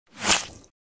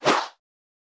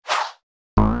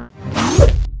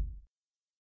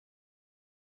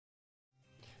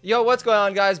Yo, what's going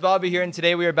on, guys? Bobby here, and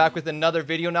today we are back with another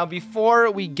video. Now, before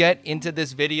we get into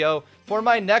this video, for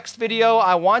my next video,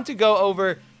 I want to go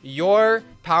over your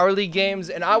Power League games,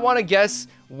 and I want to guess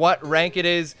what rank it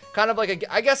is. Kind of like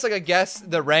I guess like a guess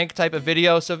the rank type of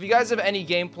video. So if you guys have any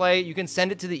gameplay, you can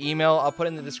send it to the email. I'll put it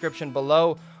in the description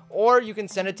below, or you can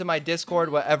send it to my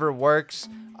Discord, whatever works.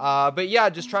 But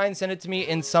yeah, just try and send it to me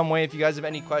in some way. If you guys have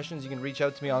any questions, you can reach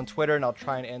out to me on Twitter, and I'll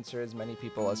try and answer as many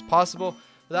people as possible.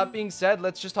 With that being said,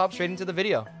 let's just hop straight into the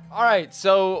video. All right,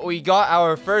 so we got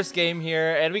our first game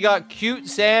here, and we got Cute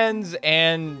Sands,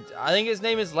 and I think his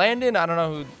name is Landon. I don't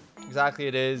know who exactly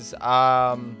it is.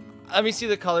 Let me see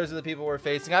the colors of the people we're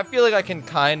facing. I feel like I can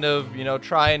kind of, you know,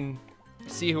 try and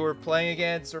see who we're playing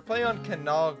against. We're playing on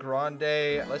Canal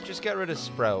Grande. Let's just get rid of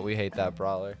Sprout. We hate that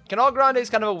brawler. Canal Grande is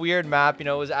kind of a weird map. You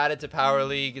know, it was added to Power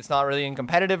League. It's not really in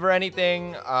competitive or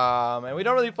anything. And we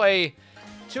don't really play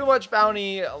too much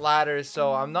bounty ladders,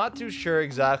 so I'm not too sure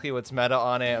exactly what's meta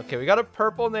on it. Okay, we got a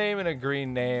purple name and a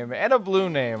green name and a blue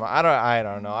name. I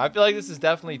don't know. I feel like this is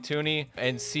definitely Toonie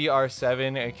and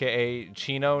CR7, aka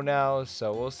Chino now.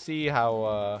 So we'll see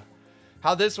how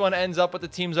this one ends up, what the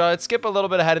teams are. Let's skip a little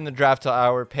bit ahead in the draft to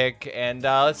our pick, and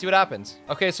let's see what happens.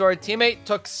 Okay, so our teammate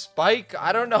took Spike.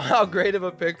 I don't know how great of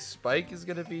a pick Spike is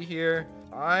gonna be here.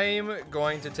 I'm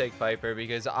going to take Piper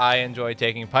because I enjoy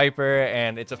taking Piper,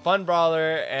 and it's a fun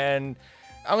brawler, and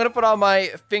I'm gonna put on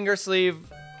my finger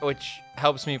sleeve, which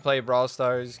helps me play Brawl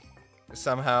Stars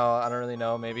somehow. I don't really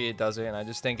know, maybe it doesn't. I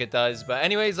just think it does. But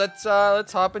anyways, let's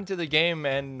hop into the game,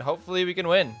 and hopefully we can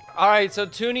win. All right, so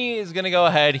Toonie is gonna go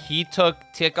ahead. He took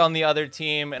Tick on the other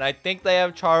team, and I think they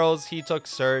have Charles. He took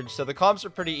Surge, so the comps are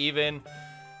pretty even,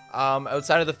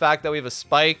 outside of the fact that we have a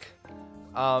Spike.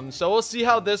 So we'll see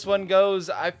how this one goes.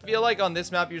 I feel like on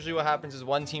this map, usually what happens is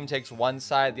one team takes one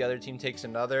side, the other team takes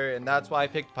another, and that's why I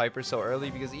picked Piper so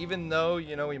early, because even though,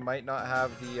 you know, we might not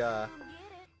have the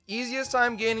easiest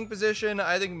time gaining position,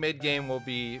 I think mid game will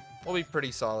be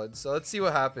pretty solid. So let's see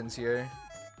what happens here.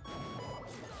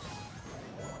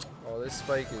 Oh, this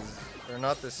Spike is, or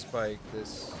not this Spike,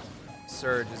 this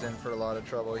Surge is in for a lot of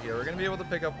trouble here. We're gonna be able to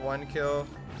pick up one kill.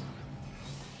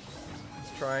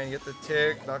 Let's try and get the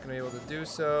Tick. Not gonna be able to do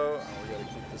so. Oh, we gotta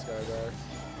keep this guy back.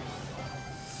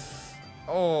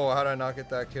 Oh, how did I not get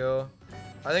that kill?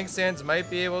 I think Sands might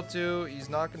be able to. He's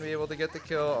not gonna be able to get the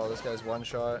kill. Oh, this guy's one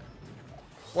shot.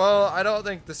 Well, I don't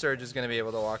think the Surge is going to be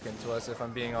able to walk into us, if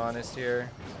I'm being honest here.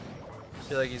 I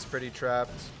feel like he's pretty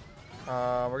trapped.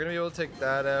 We're going to be able to take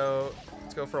that out.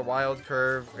 Let's go for a wild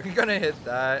curve. We're going to hit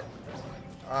that.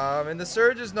 And the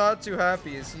Surge is not too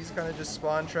happy, as he's kind of just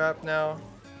spawn trapped now.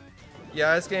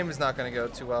 Yeah, this game is not going to go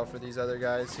too well for these other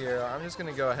guys here. I'm just going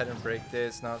to go ahead and break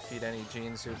this, not feed any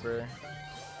Gene Super.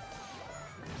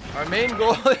 Our main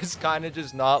goal is kind of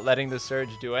just not letting the Surge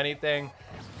do anything.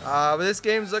 But this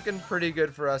game's looking pretty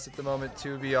good for us at the moment,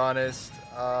 to be honest.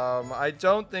 I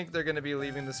don't think they're going to be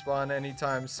leaving the spawn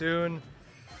anytime soon.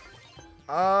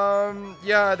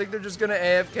 Yeah, I think they're just going to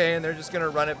AFK, and they're just going to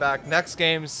run it back next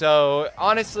game. So,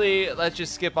 honestly, let's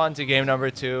just skip on to game number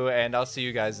 2, and I'll see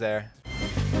you guys there.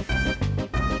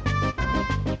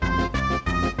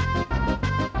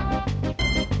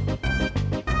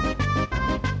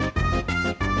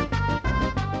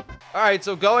 Alright,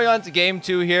 so going on to game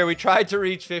 2 here, we tried to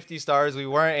reach 50 stars. We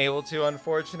weren't able to,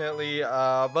 unfortunately,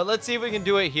 but let's see if we can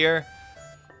do it here.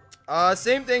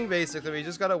 Same thing, basically. We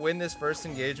just got to win this first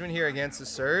engagement here against the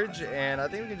Surge, and I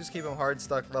think we can just keep him hard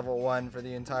stuck level 1 for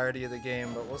the entirety of the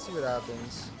game, but we'll see what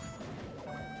happens.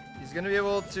 He's going to be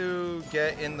able to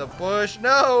get in the bush.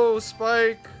 No,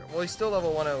 Spike! Well, he's still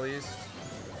level 1 at least.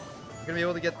 We're going to be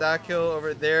able to get that kill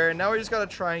over there, and now we just got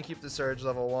to try and keep the Surge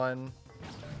level 1.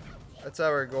 That's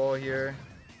our goal here.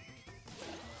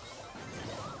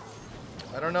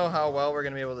 I don't know how well we're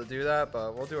going to be able to do that,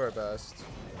 but we'll do our best.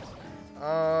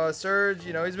 Surge,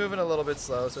 you know, he's moving a little bit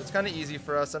slow, so it's kind of easy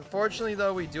for us. Unfortunately,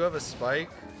 though, we do have a Spike.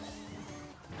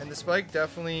 And the Spike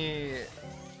definitely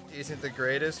isn't the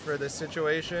greatest for this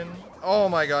situation. Oh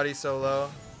my god, he's so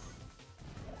low.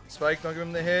 Spike, don't give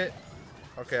him the hit.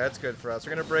 Okay, that's good for us.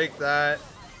 We're going to break that.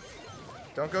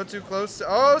 Don't go too close.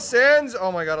 Oh, Sands!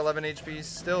 Oh my god, 11 HP.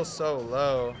 Still so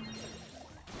low.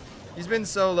 He's been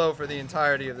so low for the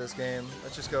entirety of this game.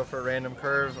 Let's just go for a random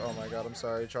curve. Oh my god, I'm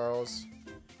sorry, Charles.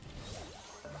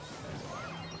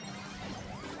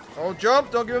 Oh,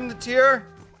 jump! Don't give him the tier.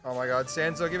 Oh my god,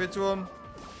 Sands, don't give it to him.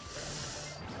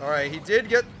 Alright, he did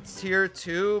get tier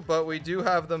 2, but we do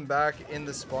have them back in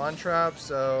the spawn trap,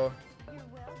 so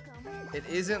it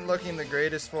isn't looking the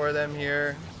greatest for them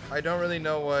here. I don't really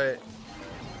know what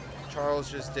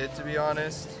Charles just did, to be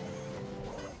honest.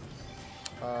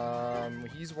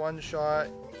 He's one shot.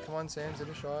 Come on, Sans, hit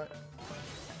a shot.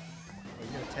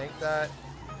 He's gonna tank that.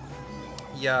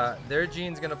 Yeah, their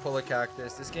Gene's gonna pull a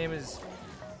cactus. This game is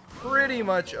pretty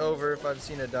much over if I've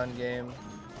seen a done game.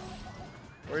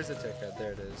 Where's the ticket?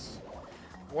 There it is.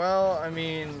 Well, I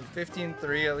mean,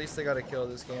 15-3. At least they got to kill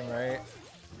this game, right?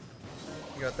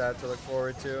 You got that to look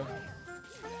forward to.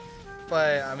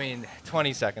 But, I mean,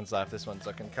 20 seconds left. This one's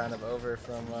looking kind of over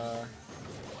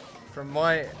from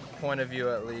my point of view,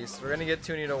 at least. We're going to get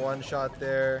Toonie to one-shot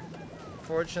there.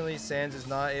 Unfortunately, Sans is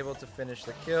not able to finish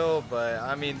the kill. But,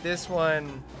 I mean, this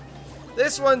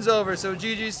one's over. So,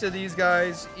 GG's to these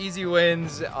guys. Easy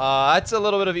wins. That's a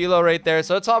little bit of elo right there.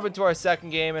 So, let's hop into our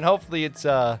second game. And hopefully, it's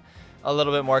a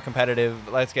little bit more competitive.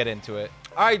 Let's get into it.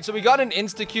 All right, so we got an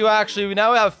insta-Q, actually. We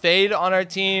now have Fade on our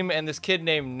team and this kid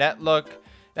named Netlook.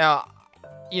 Now,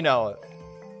 you know,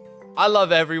 I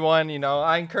love everyone. You know,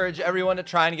 I encourage everyone to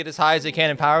try and get as high as they can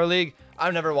in Power League.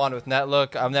 I've never won with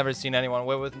Netlook. I've never seen anyone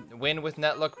win with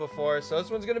Netlook before. So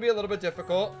this one's going to be a little bit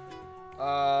difficult.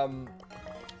 But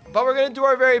we're going to do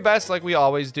our very best like we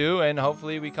always do. And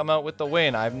hopefully we come out with the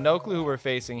win. I have no clue who we're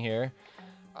facing here.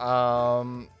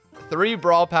 3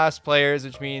 Brawl Pass players,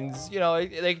 which means, you know,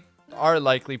 they are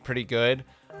likely pretty good.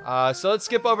 So let's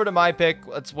skip over to my pick.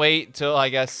 Let's wait till, I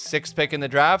guess, 6th pick in the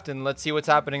draft, and let's see what's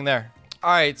happening there.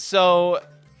 All right, so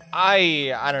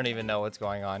I don't even know what's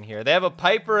going on here. They have a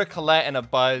Piper, a Colette, and a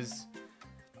Buzz,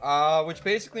 which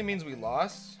basically means we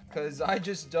lost, because I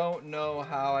just don't know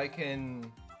how I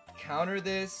can counter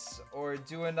this or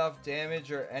do enough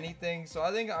damage or anything. So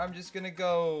I think I'm just going to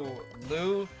go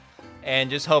Lou and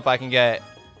just hope I can get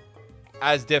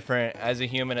as different as a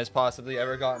human as possibly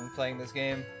ever gotten playing this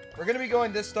game. We're going to be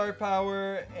going this star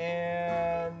power,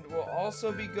 and we'll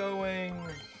also be going,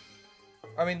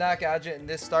 I mean, that gadget and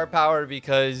this star power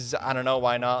because, I don't know,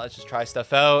 why not? Let's just try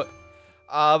stuff out.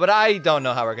 But I don't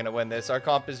know how we're going to win this. Our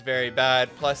comp is very bad,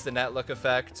 plus the Netlook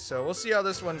effect. So we'll see how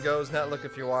this one goes. Netlook,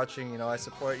 if you're watching, you know, I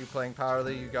support you playing Power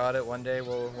League. You got it. One day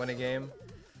we'll win a game.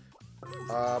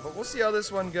 But we'll see how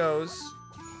this one goes.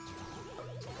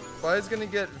 Buzz gonna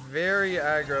get very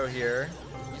aggro here.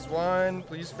 He's one.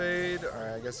 Please fade.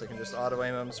 Alright, I guess I can just auto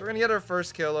aim him. So we're gonna get our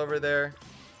first kill over there.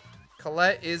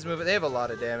 Colette is moving. They have a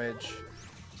lot of damage,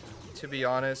 to be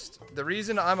honest. The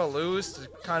reason I'm a lose to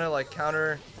kind of like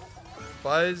counter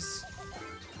Buzz.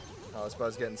 Oh, this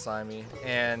Buzz getting slimy.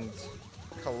 And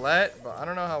Colette, but I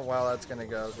don't know how well that's gonna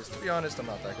go. Because to be honest, I'm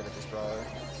not that good at this brawler.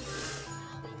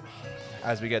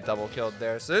 As we get double killed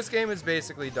there. So this game is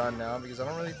basically done now because I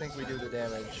don't really think we do the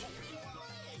damage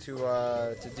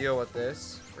to deal with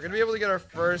this. We're gonna be able to get our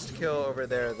first kill over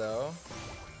there though.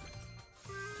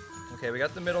 Okay, we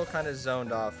got the middle kind of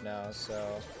zoned off now,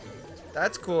 so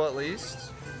that's cool at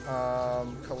least.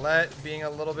 Colette being a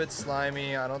little bit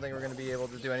slimy. I don't think we're gonna be able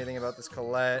to do anything about this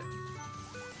Colette.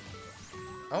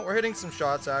 Oh, we're hitting some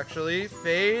shots actually.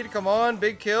 Fade, come on,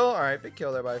 big kill. All right, big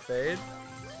kill there by Fade.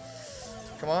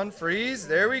 Come on, freeze.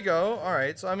 There we go. All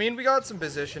right, so I mean, we got some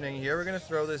positioning here. We're gonna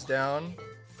throw this down.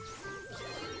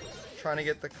 Trying to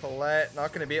get the Colette.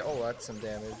 Not gonna be. Oh, that's some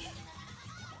damage.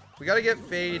 We gotta get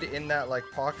Fade in that like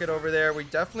pocket over there. We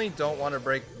definitely don't want to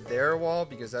break their wall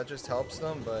because that just helps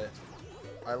them. But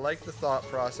I like the thought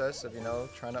process of, you know,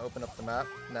 trying to open up the map.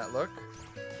 Netlook.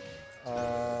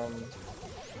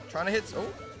 Trying to hit.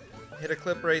 Oh, hit a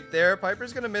clip right there.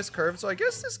 Piper's gonna miss curve. So I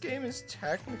guess this game is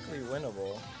technically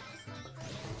winnable.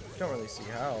 Don't really see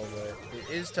how, but it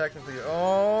is technically.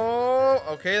 Oh,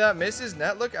 okay, that misses.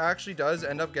 Netlook actually does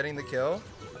end up getting the kill,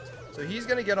 so he's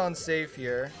gonna get on safe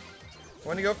here.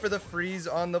 Want to go for the freeze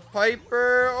on the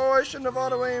Piper. Oh, I shouldn't have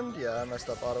auto aimed. Yeah, I messed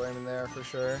up auto aiming there for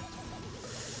sure.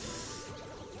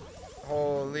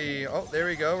 Holy. Oh, there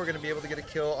we go. We're gonna be able to get a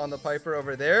kill on the Piper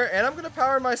over there, and I'm gonna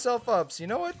power myself up. So you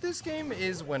know what? This game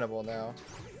is winnable now.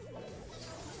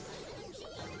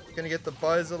 Gonna get the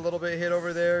Buzz a little bit hit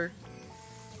over there.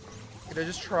 Gonna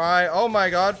just try. Oh my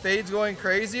god, Fade's going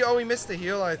crazy. Oh, he missed the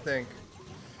heal, I think.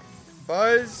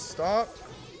 Buzz, stop.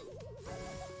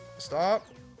 Stop.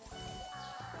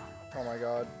 Oh my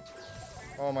god.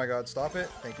 Oh my god, stop it.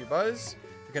 Thank you, Buzz.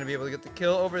 You're gonna be able to get the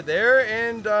kill over there,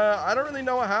 and I don't really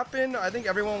know what happened. I think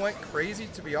everyone went crazy,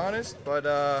 to be honest,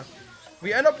 but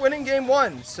we end up winning game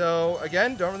 1. So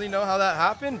again, don't really know how that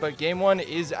happened, but game 1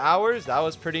 is ours. That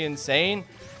was pretty insane.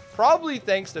 Probably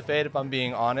thanks to Fade, if I'm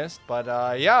being honest. But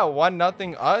yeah,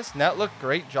 1-0 us. Netlook,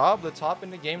 great job. Let's hop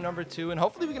into game number 2, and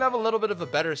hopefully we can have a little bit of a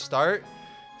better start.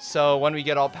 So when we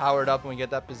get all powered up and we get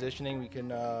that positioning, we can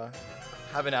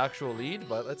have an actual lead.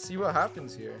 But let's see what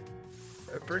happens here.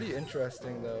 Pretty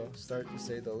interesting, though, start to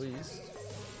say the least.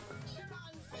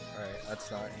 All right, that's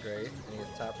not great. And you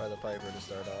get tapped by the Piper to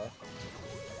start off.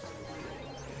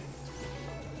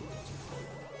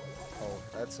 Oh,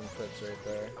 that's some clips right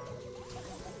there.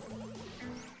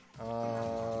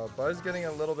 Buzz getting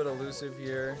a little bit elusive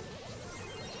here.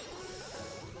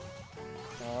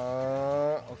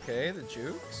 Okay, the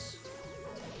jukes.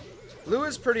 Blue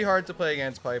is pretty hard to play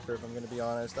against Piper, if I'm going to be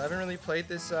honest. I haven't really played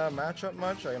this matchup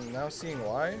much. I'm now seeing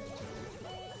why.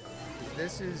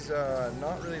 This is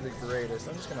not really the greatest.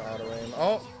 I'm just going to auto-aim.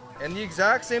 Oh, and the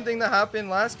exact same thing that happened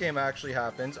last game actually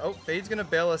happens. Oh, Fade's going to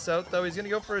bail us out, though. He's going to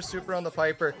go for a super on the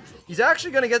Piper. He's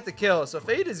actually going to get the kill. So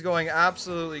Fade is going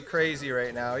absolutely crazy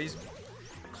right now. He's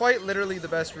quite literally the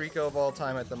best Rico of all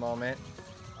time at the moment.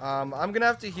 I'm going to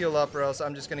have to heal up or else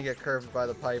I'm just going to get curved by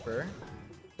the Piper.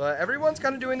 But everyone's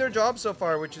kind of doing their job so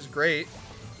far, which is great.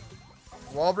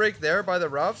 Wall break there by the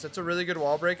Ruffs. That's a really good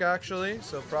wall break, actually.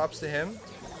 So props to him.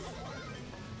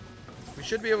 We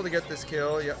should be able to get this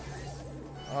kill. Yeah.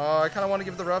 I kind of want to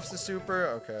give the Ruffs the super.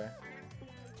 Okay.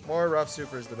 More Ruff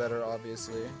supers, the better,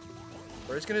 obviously.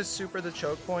 We're just going to super the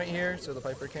choke point here, so the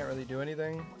Piper can't really do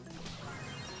anything.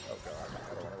 Oh, God.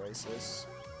 I don't want to waste this.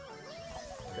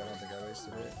 Okay, I don't think I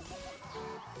wasted it.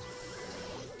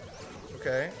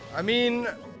 Okay. I mean,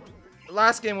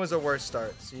 last game was a worse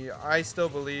start. See, I still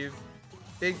believe.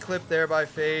 Big clip there by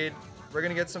Fade. We're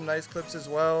going to get some nice clips as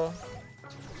well.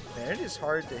 Man, it is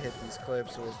hard to hit these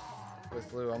clips with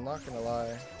Blue. I'm not going to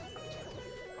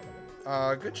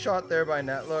lie. Good shot there by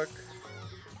Netlook.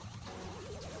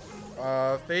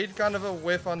 Fade kind of a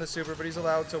whiff on the super, but he's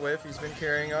allowed to whiff. He's been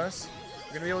carrying us.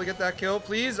 We're going to be able to get that kill,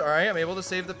 please. All right, I'm able to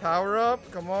save the power up.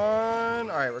 Come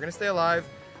on. All right, we're going to stay alive.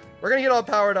 We're going to get all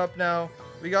powered up now.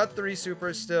 We got 3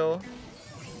 supers still.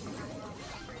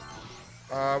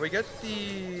 We get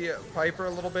the Piper a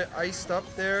little bit iced up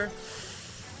there.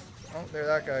 Oh, there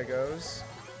that guy goes.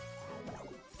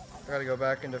 I gotta go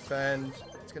back and defend.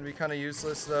 It's gonna be kind of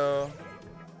useless though.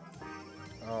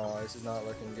 Oh, this is not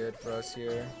looking good for us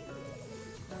here.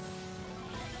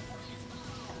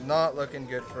 Not looking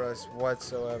good for us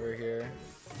whatsoever here.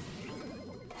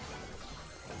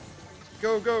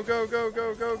 Go, go, go, go,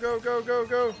 go, go, go, go, go,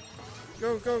 go.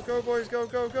 Go, go, go, boys, go,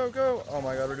 go, go, go. Oh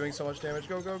my god, we're doing so much damage.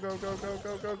 Go, go, go, go, go,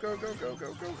 go, go, go, go, go, go,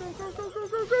 go, go, go, go,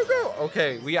 go, go, go.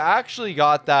 Okay, we actually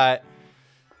got that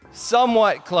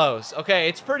somewhat close. Okay,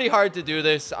 it's pretty hard to do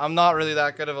this. I'm not really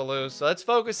that good of a lose. So let's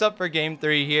focus up for game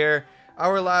 3 here.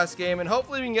 Our last game, and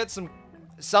hopefully we can get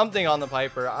something on the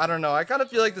Piper. I don't know. I kind of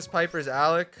feel like this Piper's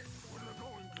Alec.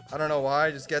 I don't know why.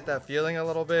 I just get that feeling a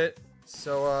little bit.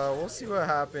 So we'll see what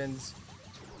happens.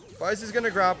 Buzz is going to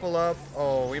grapple up.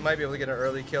 Oh, we might be able to get an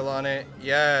early kill on it.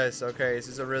 Yes. Okay, this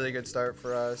is a really good start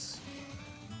for us.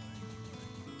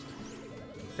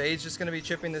 Fade's just going to be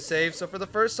chipping the save. So for the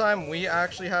first time, we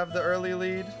actually have the early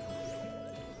lead.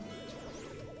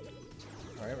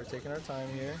 Alright, we're taking our time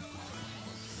here.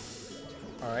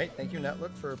 Alright, thank you,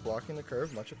 Netlook, for blocking the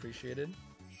curve. Much appreciated.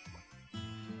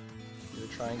 We'll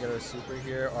try and get our super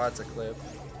here. Oh, that's a clip.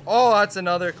 Oh, that's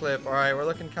another clip. Alright, we're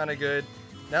looking kind of good.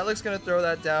 Netlook's going to throw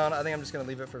that down. I think I'm just going to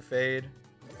leave it for Fade.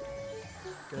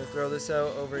 Going to throw this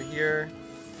out over here.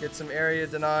 Get some area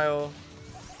denial.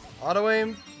 Auto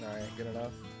aim. Alright, good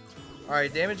enough.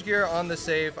 Alright, damage gear on the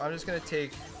save. I'm just going to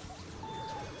take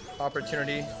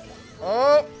opportunity.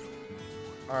 Oh!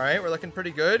 Alright, we're looking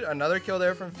pretty good. Another kill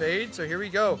there from Fade. So here we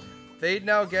go. Fade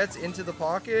now gets into the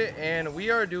pocket, and we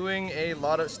are doing a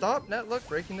lot of... Stop, Netlook,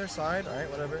 breaking their side. Alright,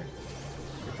 whatever.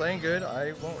 You're playing good.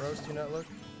 I won't roast you, Netlook.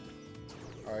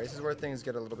 Alright, this is where things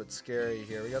get a little bit scary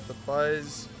here. We got the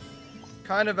Buzz.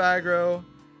 Kind of aggro.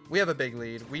 We have a big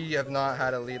lead. We have not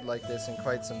had a lead like this in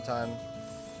quite some time.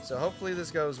 So hopefully this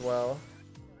goes well.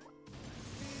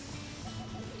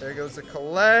 There goes the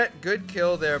Colette. Good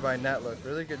kill there by Netlook.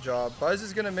 Really good job. Buzz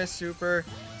is going to miss super.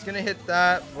 He's going to hit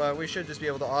that, but we should just be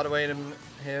able to auto-aim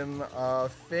him.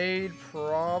 Fade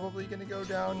probably going to go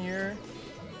down here.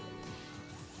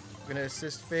 We're going to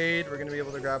assist Fade. We're going to be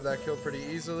able to grab that kill pretty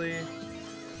easily.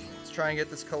 Try and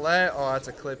get this Colette. Oh, that's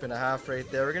a clip and a half right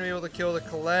there. We're going to be able to kill the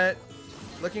Colette.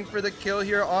 Looking for the kill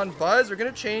here on Buzz. We're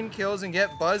going to chain kills and get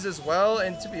Buzz as well.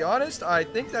 And to be honest, I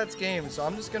think that's game. So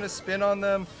I'm just going to spin on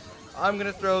them. I'm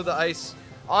going to throw the ice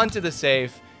onto the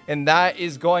safe. And that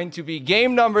is going to be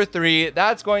game number 3.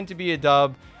 That's going to be a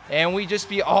dub. And we just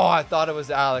be... Oh, I thought it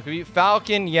was Alec. We beat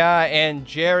Falcon, yeah, and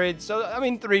Jared. So, I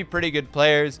mean, 3 pretty good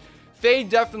players. Fade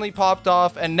definitely popped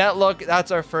off, and Netlook,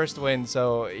 that's our first win,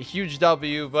 so a huge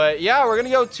W. But yeah, we're going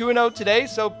to go 2-0 today,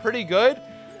 so pretty good.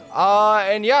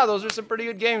 And yeah, those are some pretty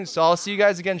good games, so I'll see you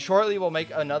guys again shortly. We'll make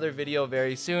another video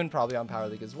very soon, probably on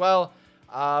Powerleague as well.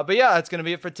 But yeah, that's going to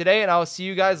be it for today, and I'll see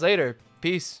you guys later.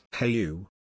 Peace. Hey you.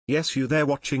 Yes, you there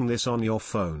watching this on your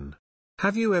phone.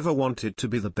 Have you ever wanted to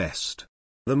be the best,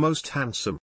 the most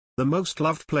handsome, the most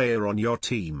loved player on your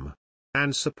team,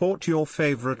 and support your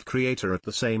favorite creator at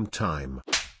the same time?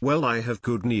 Well, I have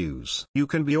good news. You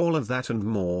can be all of that and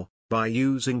more, by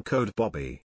using code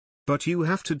Bobby. But you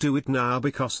have to do it now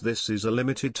because this is a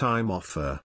limited time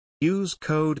offer. Use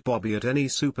code Bobby at any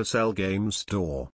Supercell game store.